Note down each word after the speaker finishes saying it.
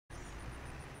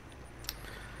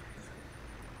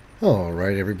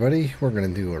Alright everybody, we're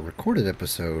going to do a recorded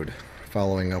episode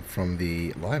following up from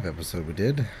the live episode we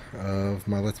did of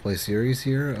my Let's Play series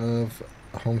here of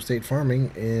Homestate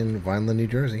Farming in Vineland, New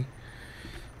Jersey.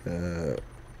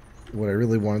 What I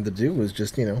really wanted to do was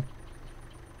just,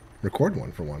 record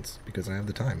one for once, because I have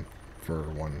the time for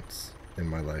once in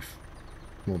my life.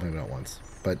 Well, maybe not once,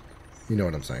 but you know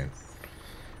what I'm saying.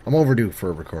 I'm overdue for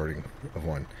a recording of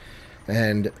one.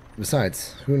 And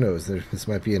besides, who knows, this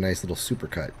might be a nice little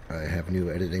supercut. I have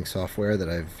new editing software that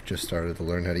I've just started to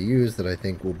learn how to use that I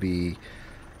think will be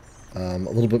a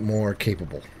little bit more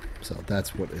capable. So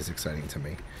that's what is exciting to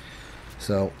me.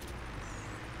 So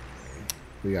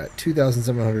we got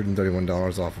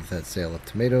 $2,731 off of that sale of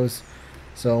tomatoes.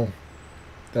 So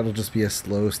that'll just be a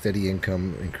slow, steady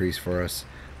income increase for us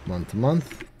month to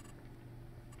month.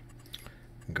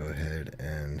 Go ahead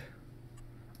and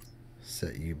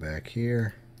set you back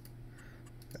here.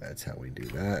 That's how we do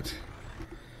that.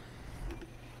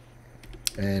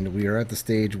 And we are at the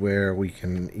stage where we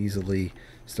can easily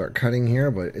start cutting here,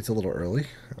 but it's a little early.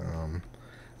 I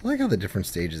like how the different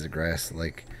stages of grass,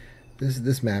 like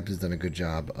this map has done a good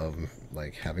job of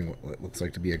like having what looks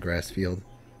like to be a grass field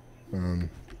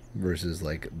versus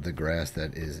like the grass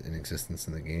that is in existence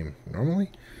in the game normally.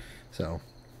 So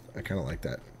I kind of like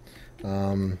that.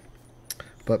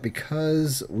 But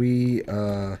because we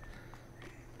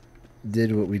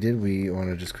did what we did, we want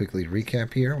to just quickly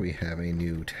recap here. We have a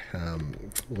new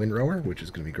windrower, which is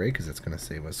going to be great because that's going to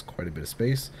save us quite a bit of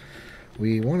space.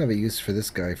 We won't have a use for this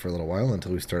guy for a little while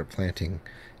until we start planting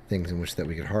things in which that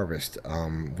we could harvest.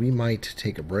 We might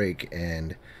take a break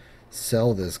and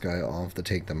sell this guy off to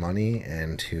take the money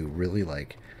and to really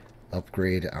like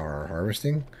upgrade our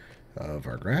harvesting of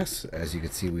our grass. As you can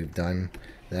see, we've done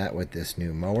that with this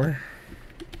new mower.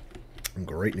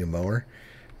 Great new mower,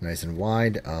 nice and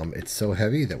wide. It's so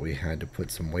heavy that we had to put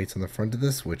some weights on the front of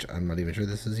this, which I'm not even sure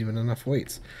this is even enough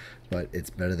weights, but it's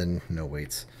better than no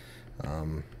weights.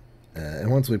 And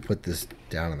once we put this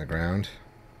down on the ground,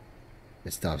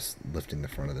 it stops lifting the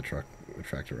front of the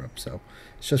tractor up, so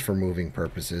it's just for moving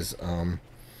purposes. And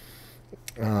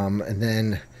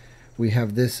then we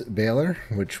have this baler,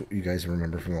 which you guys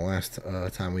remember from the last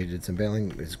time we did some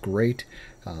baling. Is great,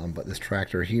 but this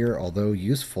tractor here, although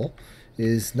useful,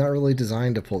 is not really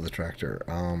designed to pull the tractor.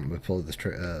 Pull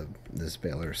this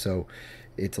baler, so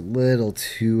it's a little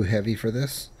too heavy for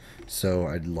this. So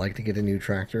I'd like to get a new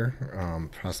tractor,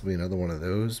 possibly another one of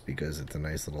those, because it's a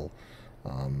nice little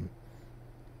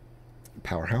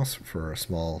powerhouse for a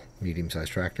small,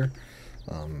 medium-sized tractor.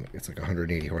 It's like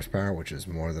 180 horsepower, which is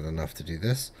more than enough to do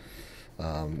this.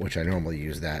 Which I normally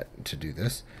use that to do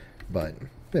this, but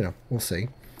we'll see.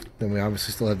 Then we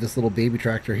obviously still have this little baby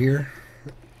tractor here,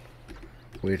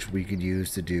 which we could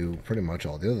use to do pretty much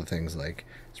all the other things, like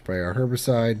spray our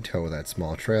herbicide, tow that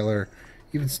small trailer,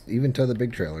 even tow the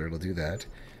big trailer. It'll do that.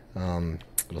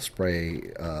 It'll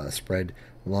spread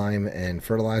lime and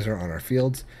fertilizer on our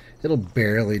fields. It'll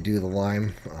barely do the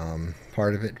lime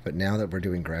part of it, but now that we're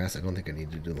doing grass, I don't think I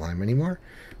need to do lime anymore,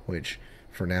 which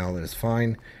for now that is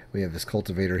fine. We have this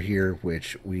cultivator here,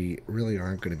 which we really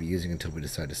aren't going to be using until we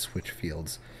decide to switch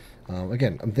fields.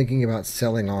 Again, I'm thinking about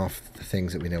selling off the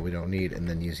things that we know we don't need and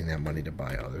then using that money to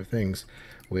buy other things,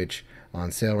 which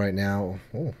on sale right now.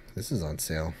 Oh, this is on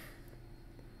sale.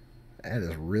 That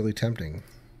is really tempting.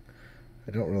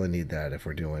 I don't really need that if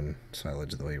we're doing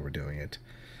silage the way we're doing it.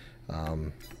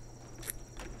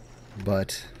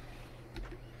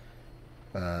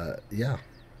 Yeah.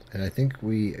 And I think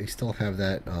we still have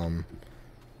that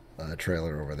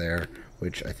trailer over there,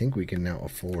 which I think we can now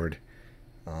afford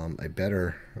a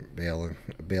better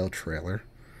bale trailer,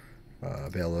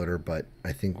 bale loader, but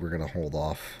I think we're going to hold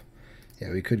off.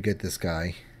 Yeah, we could get this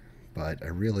guy, but I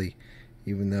really,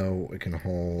 even though it can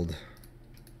hold,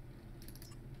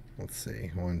 let's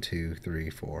see, 1, 2, 3,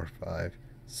 4, 5,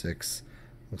 6,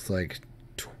 looks like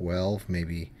 12,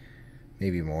 maybe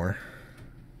more.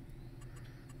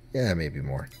 Yeah, maybe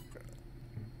more.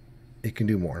 It can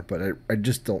do more, but I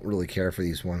just don't really care for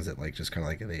these ones that like just kind of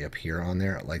like they appear on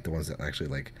there. I like the ones that actually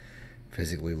like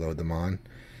physically load them on.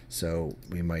 So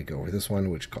we might go with this one,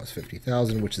 which costs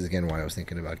 $50,000, which is again why I was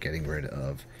thinking about getting rid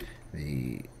of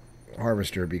the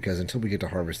harvester, because until we get to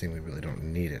harvesting, we really don't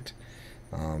need it.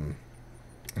 And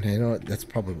you know what? That's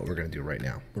probably what we're going to do right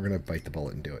now. We're going to bite the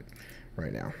bullet and do it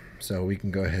right now. So we can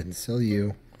go ahead and sell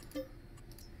you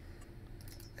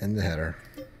and the header.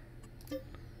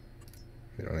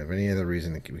 We don't have any other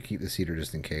reason to we keep the seeder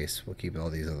just in case. We'll keep all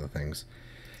these other things.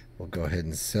 We'll go ahead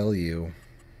and sell you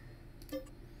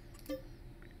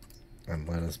and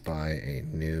let us buy a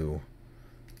new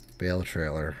bale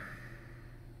trailer.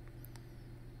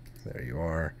 There you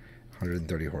are.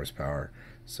 130 horsepower.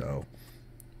 So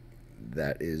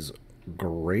that is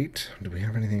great. Do we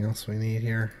have anything else we need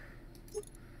here?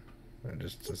 It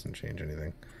just doesn't change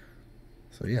anything.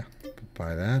 So yeah,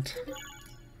 buy that.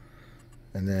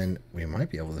 And then we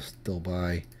might be able to still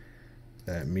buy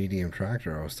that medium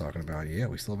tractor I was talking about. Yeah,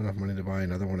 we still have enough money to buy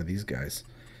another one of these guys.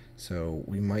 So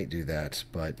we might do that,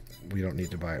 but we don't need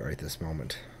to buy it right this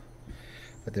moment.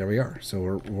 But there we are.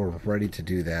 So we're ready to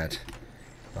do that.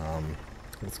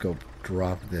 Let's go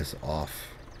drop this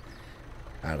off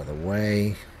out of the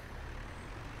way.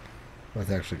 Let's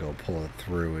actually go pull it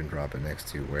through and drop it next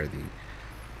to where the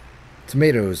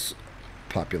tomatoes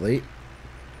populate.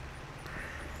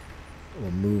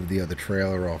 We'll move the other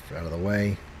trailer off out of the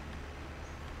way.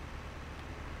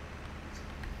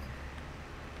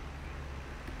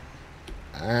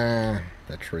 Ah,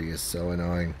 that tree is so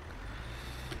annoying.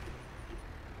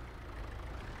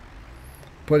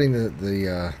 Putting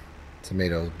the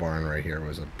tomatoes barn right here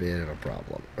was a bit of a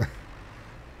problem.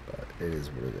 But it is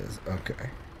what it is. Okay.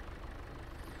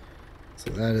 So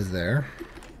that is there.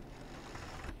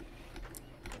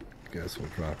 Guess we'll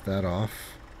drop that off.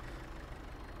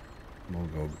 We'll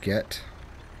go get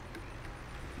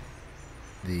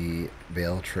the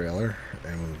bale trailer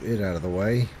and move it out of the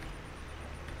way.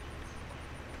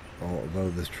 Although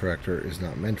this tractor is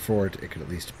not meant for it, it could at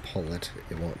least pull it.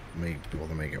 It won't be able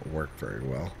to make it work very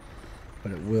well,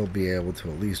 but it will be able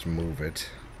to at least move it.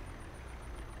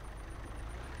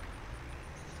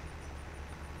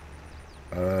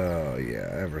 Oh yeah,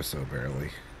 ever so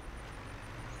barely,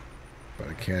 but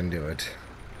I can do it.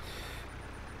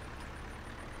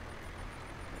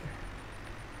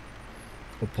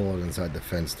 We'll pull it inside the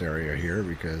fenced area here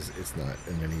because it's not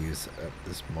in any use at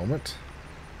this moment.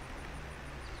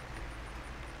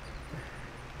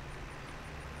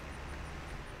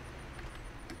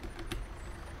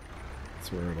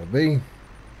 That's where it'll be.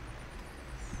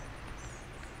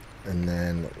 And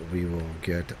then we will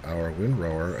get our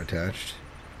windrower attached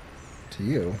to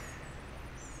you,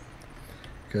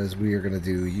 because we are going to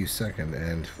do you second,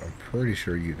 and I'm pretty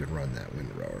sure you can run that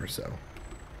windrower. So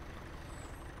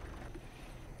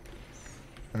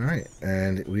alright,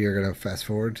 and we are going to fast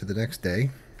forward to the next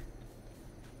day,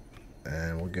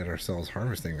 and we'll get ourselves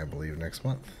harvesting, I believe, next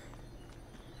month.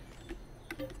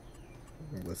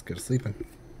 Let's get sleeping.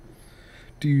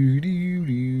 Do do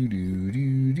do do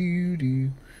do do do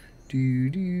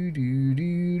do do do do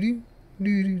do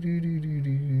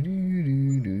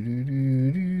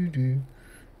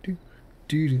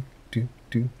do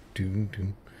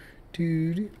do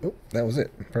do do. Oh, that was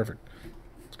it. Perfect.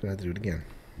 Let's go ahead and do it again.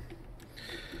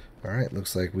 Alright,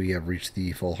 looks like we have reached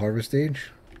the full harvest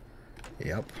stage.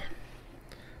 Yep.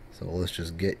 So let's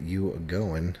just get you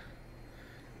going.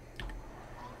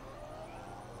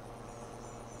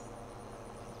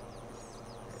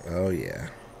 Oh yeah.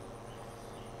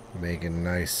 Making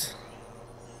nice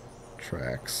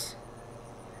tracks.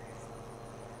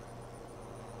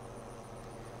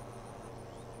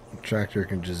 The tractor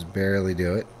can just barely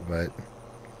do it, but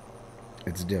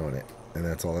it's doing it, and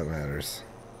that's all that matters.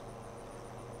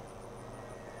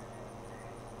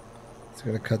 It's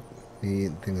going to cut the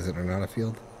things that are not a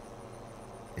field?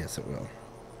 Yes, it will.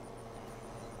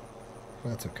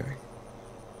 That's okay.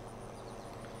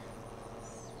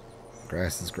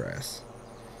 Grass is grass.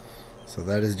 So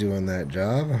that is doing that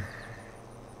job.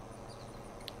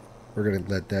 We're going to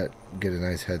let that get a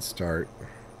nice head start.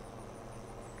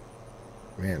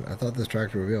 Man, I thought this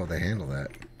tractor would be able to handle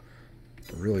that.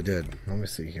 It really did. Let me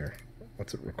see here.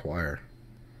 What's it require?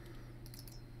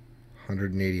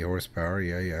 180 horsepower.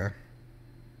 Yeah.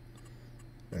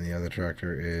 And the other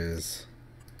tractor is...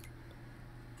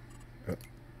 Oh.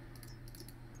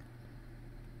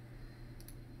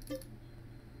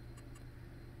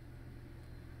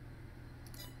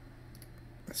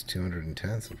 That's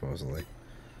 210 supposedly.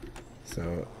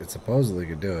 So it supposedly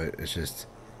could do it. It's just,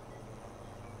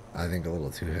 I think, a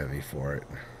little too heavy for it.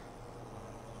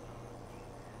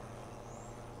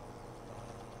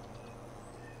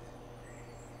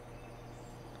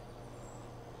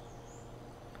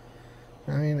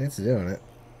 I mean, it's doing it.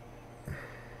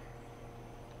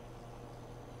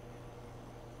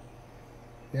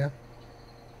 Yeah.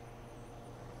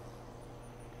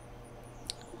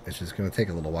 It's just going to take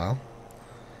a little while.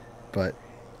 But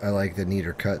I like the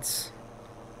neater cuts.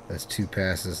 That's 2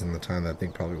 passes in the time that I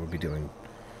think probably will be doing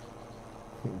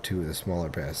 2 of the smaller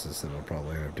passes that I'll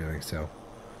probably end up doing. So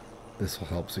this will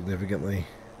help significantly.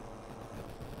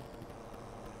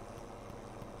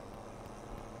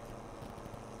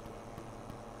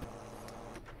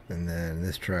 And then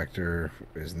this tractor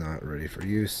is not ready for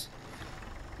use.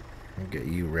 I'll get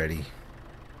you ready.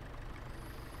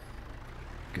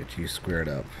 Get you squared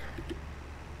up.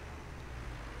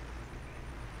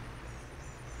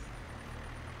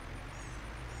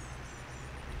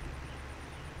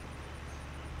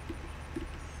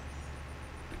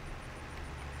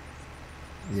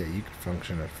 Yeah, you can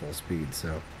function at full speed,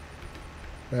 so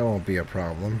that won't be a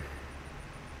problem.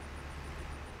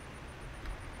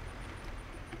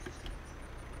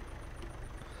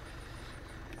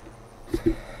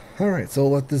 Alright, so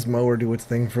we'll let this mower do its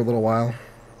thing for a little while.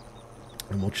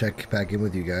 And we'll check back in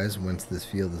with you guys once this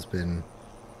field has been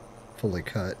fully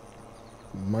cut.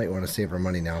 Might want to save our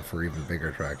money now for even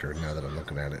bigger tractor now that I'm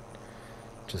looking at it.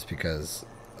 Just because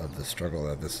of the struggle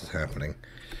that this is happening.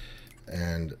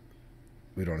 And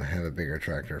we don't have a bigger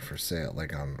tractor for sale,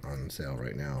 like on sale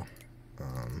right now.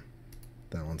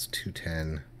 That one's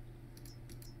 210,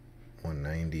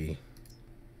 190.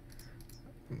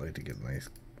 I'd like to get a nice,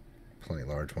 plenty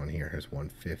large one here. Here's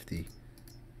 150.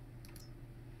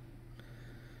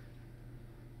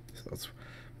 So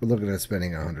we're looking at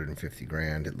spending 150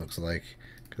 grand. It looks like,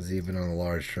 because even on the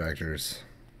large tractors,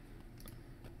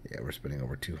 yeah, we're spending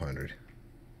over 200.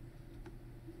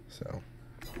 So.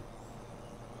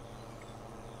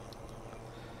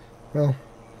 Well,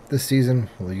 this season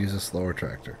we'll use a slower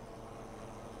tractor.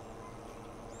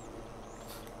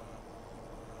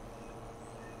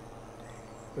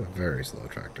 A very slow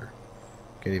tractor.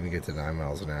 Can't even get to 9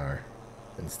 miles an hour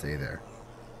and stay there.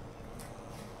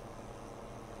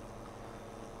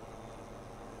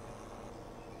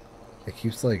 It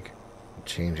keeps like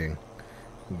changing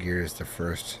gears to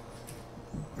first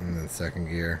and then second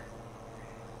gear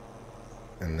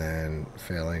and then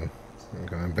failing and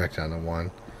going back down to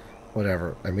 1.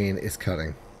 Whatever. I mean, it's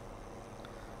cutting.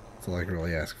 That's all I can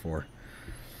really ask for.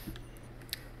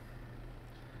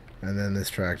 And then this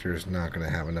tractor is not going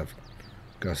to have enough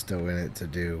gusto in it to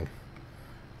do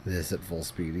this at full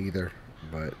speed either.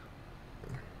 But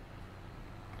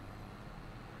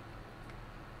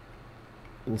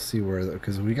we'll see where,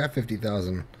 because we got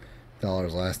 $50,000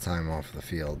 last time off the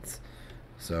fields.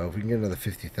 So if we can get another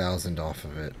 $50,000 off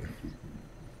of it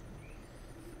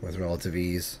with relative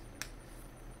ease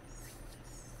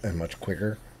and much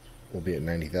quicker, we'll be at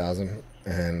 90,000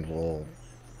 and we'll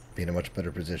be in a much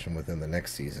better position within the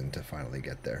next season to finally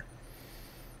get there.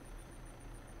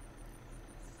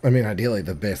 I mean, ideally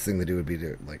the best thing to do would be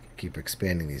to like keep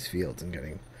expanding these fields and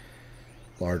getting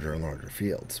larger and larger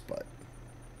fields, but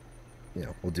you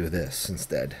know, we'll do this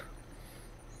instead.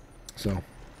 So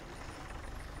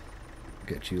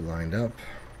get you lined up.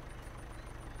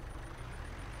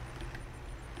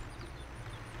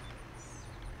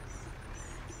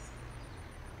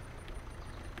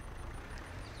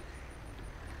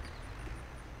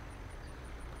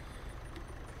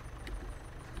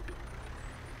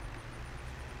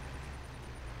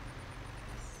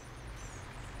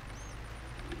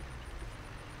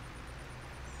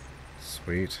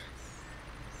 Sweet.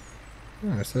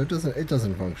 Alright, so it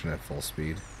doesn't function at full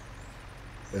speed.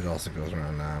 It also goes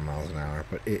around 9 miles an hour,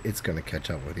 but it's going to catch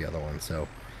up with the other one. So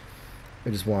I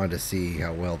just wanted to see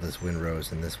how well this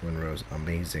windrow's, and this windrow's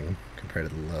amazing compared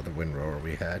to the other windrower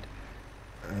we had.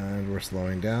 And we're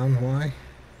slowing down. Why?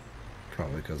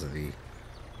 Probably because of the,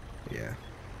 yeah,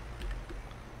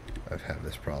 I've had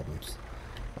this problems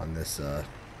on this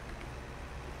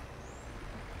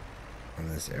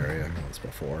area once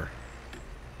before.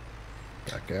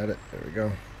 Back at it. There we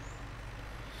go.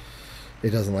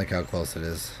 It doesn't like how close it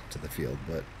is to the field,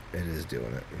 but it is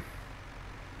doing it.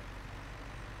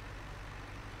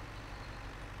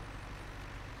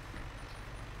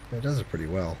 It does it pretty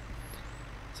well.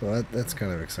 So that's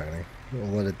kind of exciting. We'll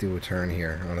let it do a turn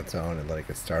here on its own and let it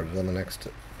get started on the next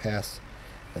pass.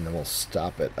 And then we'll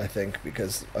stop it, I think,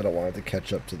 because I don't want it to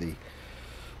catch up to the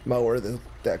mower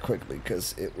that quickly,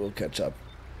 because it will catch up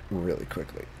really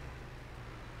quickly.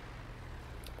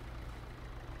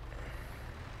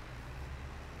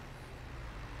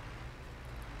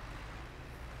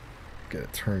 Get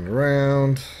it turned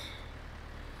around.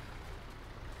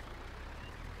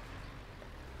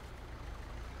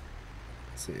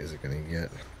 Let's see, is it gonna get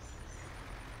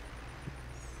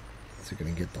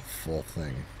the full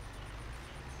thing?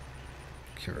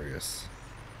 Curious.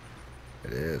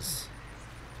 It is.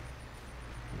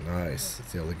 Nice.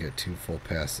 It's able to get 2 full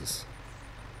passes.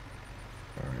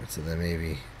 Alright, so then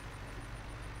maybe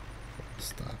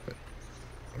stop it.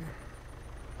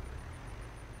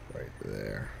 Right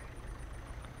there.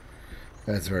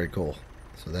 That's very cool.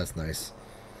 So that's nice.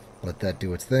 Let that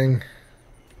do its thing.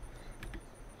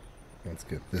 Let's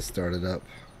get this started up.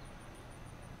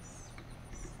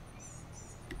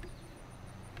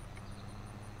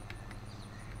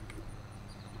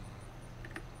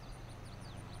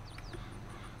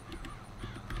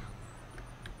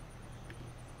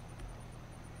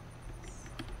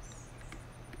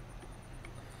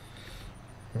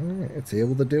 Alright, it's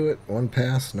able to do it. One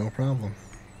pass, no problem.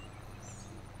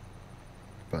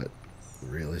 But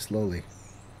really slowly.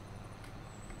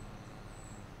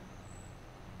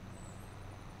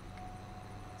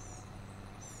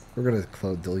 We're going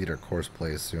to delete our course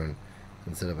plays soon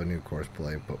instead of a new course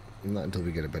play, but not until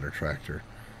we get a better tractor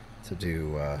to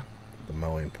do the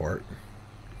mowing part.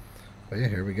 But yeah,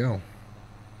 here we go.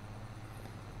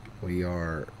 We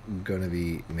are going to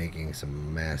be making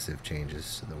some massive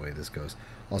changes to the way this goes.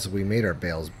 Also, we made our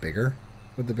bales bigger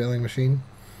with the baling machine.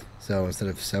 So instead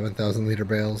of 7,000 liter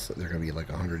bales, they're going to be like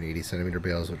 180 centimeter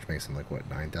bales, which makes them like, what,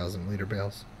 9,000 liter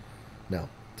bales? No,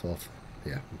 12.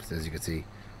 Yeah, as you can see,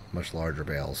 much larger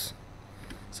bales.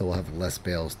 So we'll have less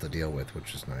bales to deal with,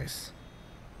 which is nice.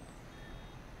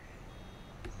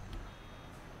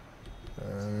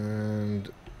 And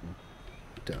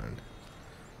done.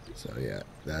 So yeah,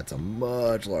 that's a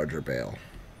much larger bale.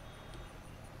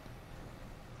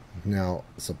 Now,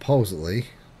 supposedly,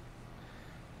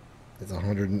 it's a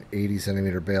 180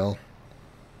 centimeter bale.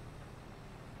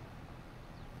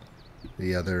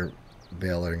 The other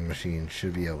baling machine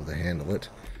should be able to handle it.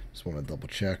 Just want to double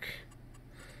check.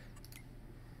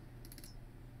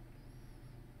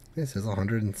 It says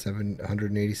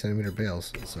 180 centimeter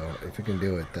bales. So if it can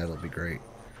do it, that'll be great.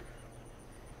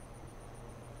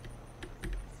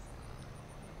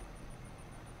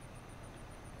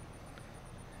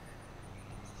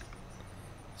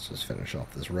 Let's just finish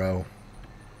off this row.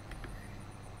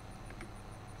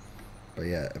 But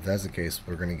yeah, if that's the case,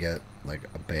 we're going to get like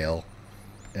a bale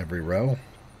every row,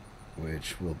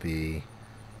 which will be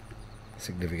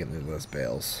significantly less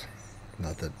bales.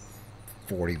 Not the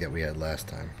 40 that we had last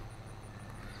time.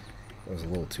 It was a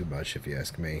little too much if you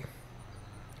ask me.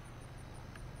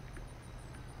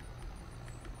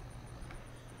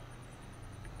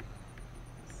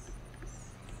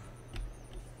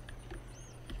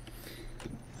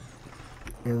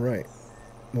 Alright.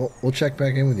 Well, we'll check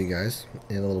back in with you guys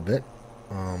in a little bit.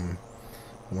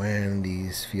 When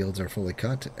these fields are fully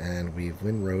cut and we've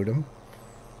windrowed them.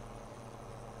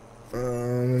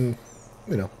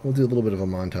 You know, we'll do a little bit of a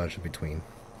montage in between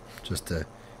just to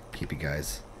keep you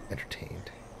guys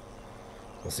entertained.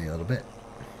 We'll see you in a little bit.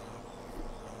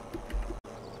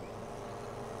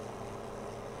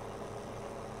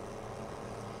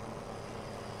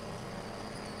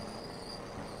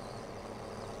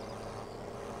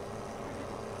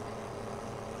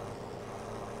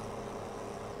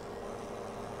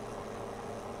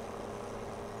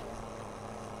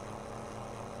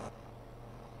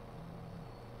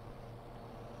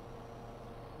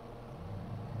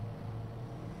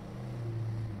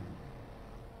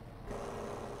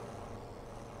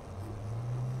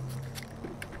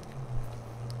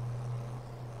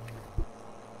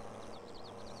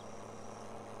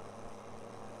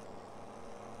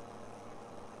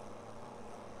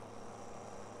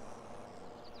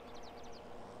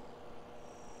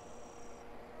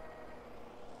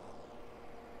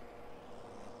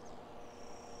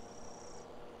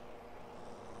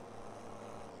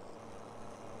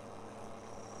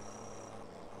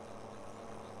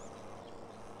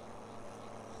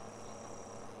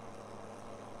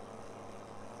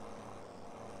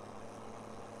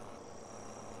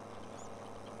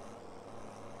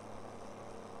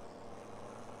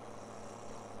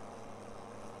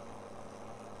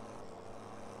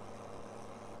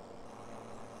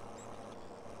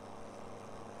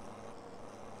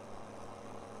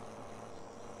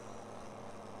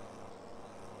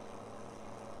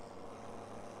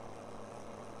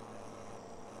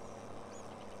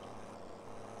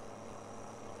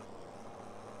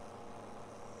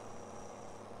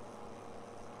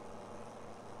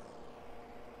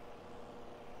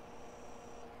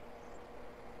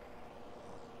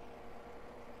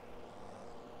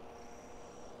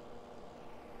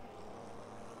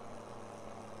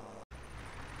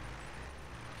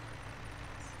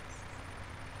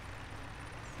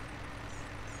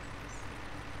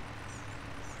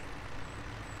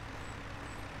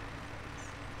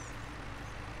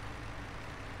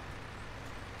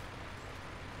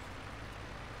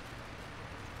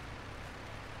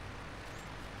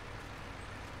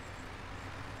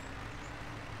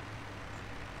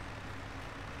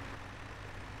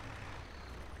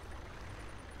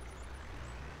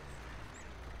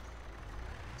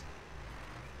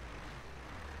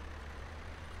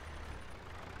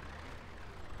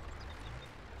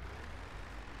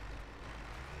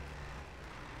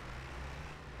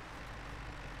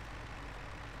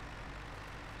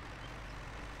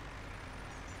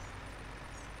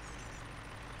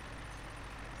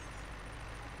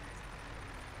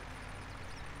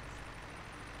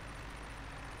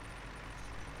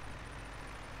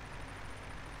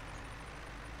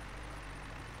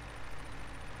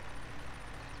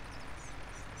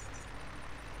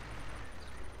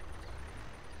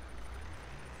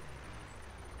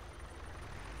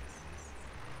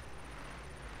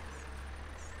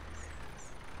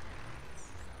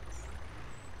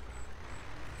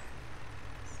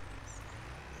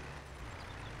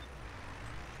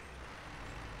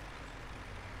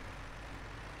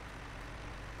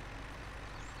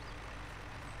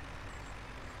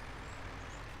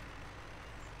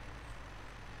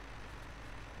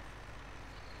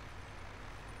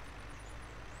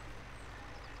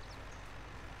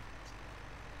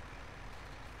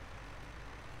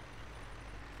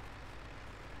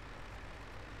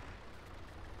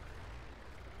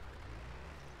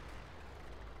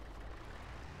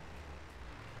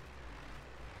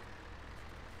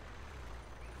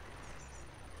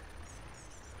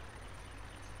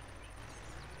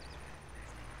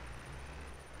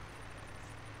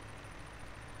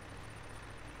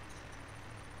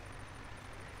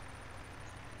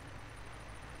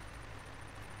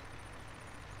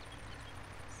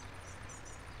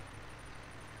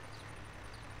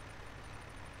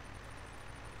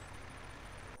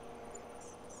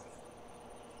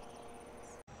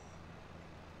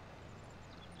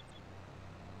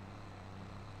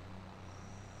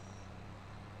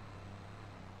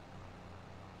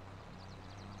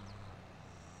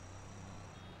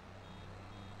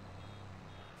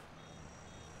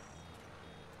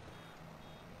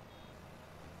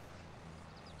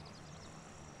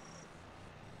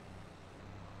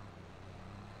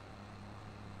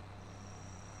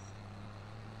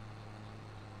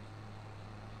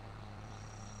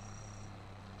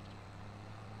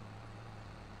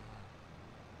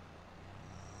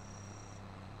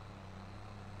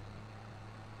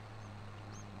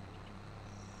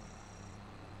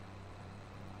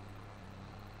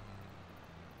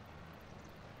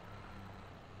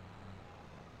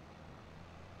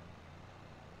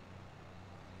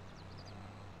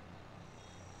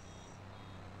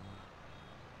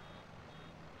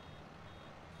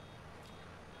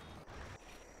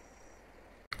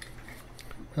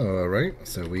 Alright,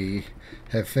 so we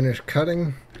have finished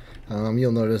cutting.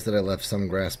 You'll notice that I left some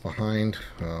grass behind,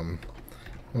 well,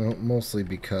 mostly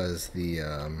because the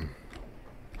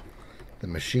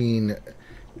machine,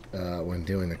 when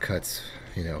doing the cuts,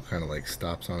 you know, kind of like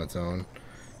stops on its own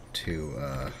to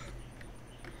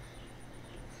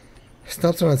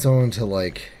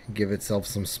like give itself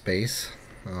some space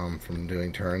from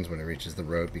doing turns when it reaches the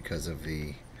road because of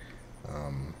the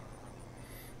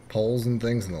poles and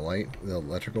things and the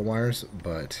electrical wires.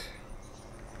 But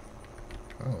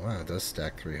oh wow, it does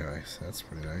stack 3 high, so that's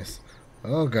pretty nice.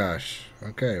 Oh gosh,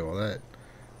 okay, well that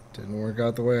didn't work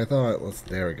out the way I thought.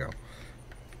 There we go.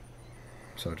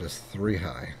 So just 3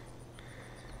 high.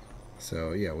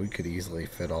 So yeah, we could easily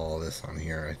fit all of this on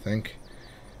here, I think.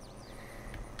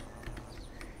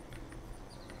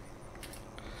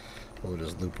 We'll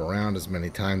just loop around as many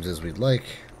times as we'd like.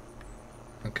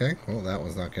 Okay, well that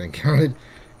one's not getting counted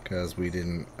because we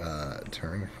didn't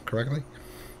turn correctly.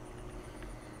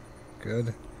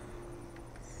 Good.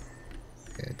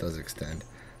 Yeah, it does extend.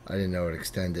 I didn't know it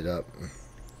extended up.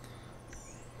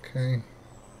 Okay.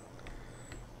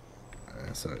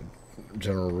 So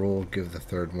general rule, give the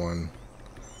third one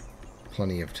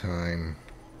plenty of time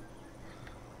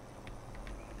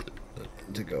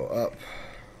to go up.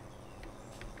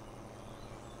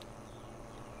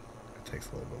 It takes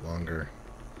a little bit longer.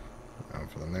 Now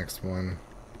for the next one.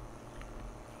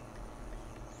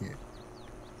 Yeah.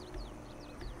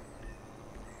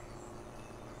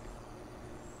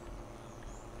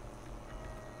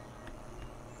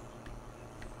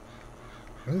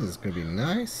 This is going to be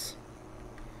nice.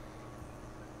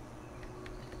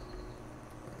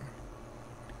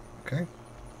 Okay.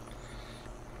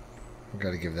 We've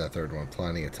got to give that third one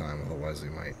plenty of time, otherwise we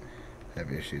might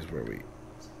have issues where we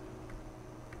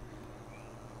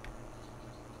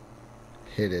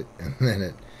hit it and then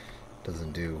it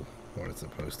doesn't do what it's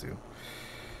supposed to.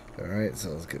 Alright,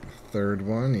 so let's get the third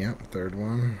one. Yep, third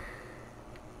one.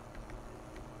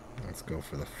 Let's go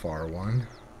for the far one.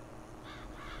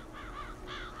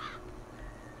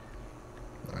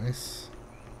 Nice.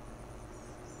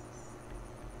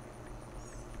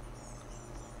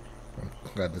 I'm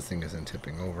glad this thing isn't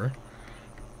tipping over.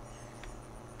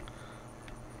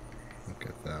 We'll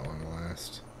get that one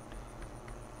last.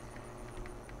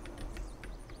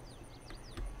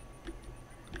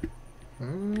 We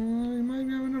might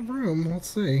have enough room. Let's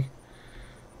see.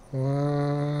 We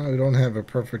don't have a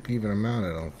perfect even amount,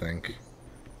 I don't think.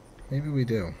 Maybe we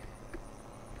do.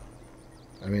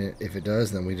 I mean, if it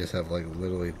does, then we just have like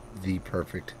literally the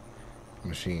perfect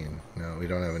machine. No, we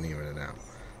don't have an even it out.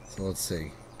 So let's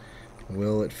see.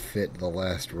 Will it fit the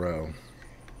last row?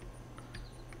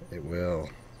 It will.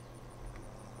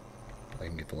 I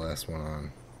can get the last one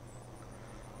on.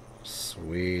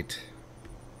 Sweet.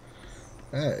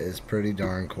 That is pretty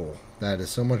darn cool. That is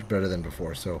so much better than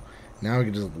before. So now we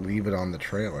can just leave it on the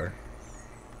trailer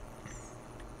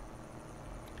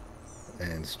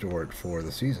and store it for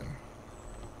the season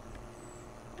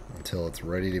until it's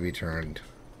ready to be turned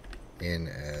in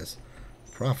as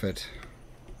profit.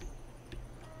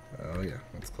 Oh yeah,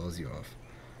 let's close you off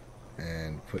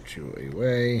and put you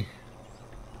away.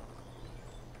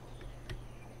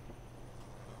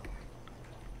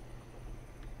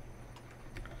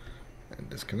 And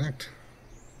disconnect.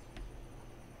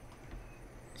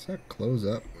 Does that close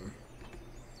up?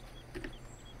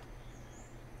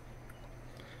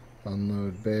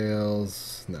 Unload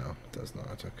bales. No, it does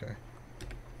not. Okay.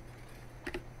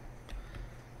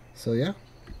 So yeah,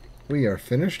 we are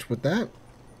finished with that.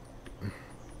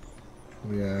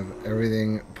 We have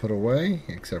everything put away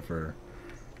except for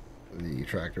the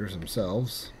tractors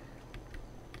themselves.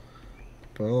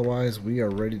 But otherwise, we are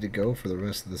ready to go for the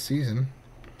rest of the season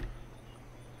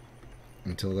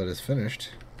until that is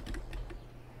finished.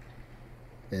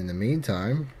 In the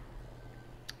meantime,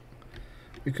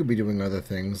 we could be doing other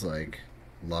things like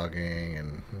logging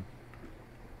and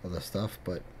other stuff,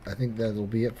 but I think that'll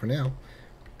be it for now.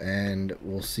 And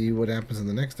we'll see what happens in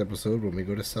the next episode when we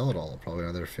go to sell it all. Probably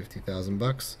another 50,000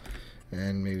 bucks,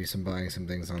 and maybe buying some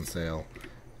things on sale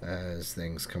as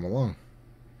things come along.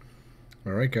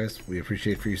 Alright guys, we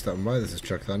appreciate for you stopping by. This is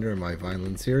Chuck Thunder in my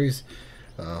Vineland series,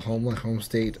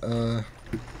 Homestate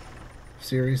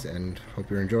series, and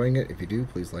hope you're enjoying it. If you do,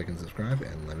 please like and subscribe,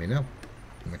 and let me know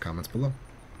in the comments below.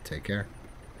 Take care.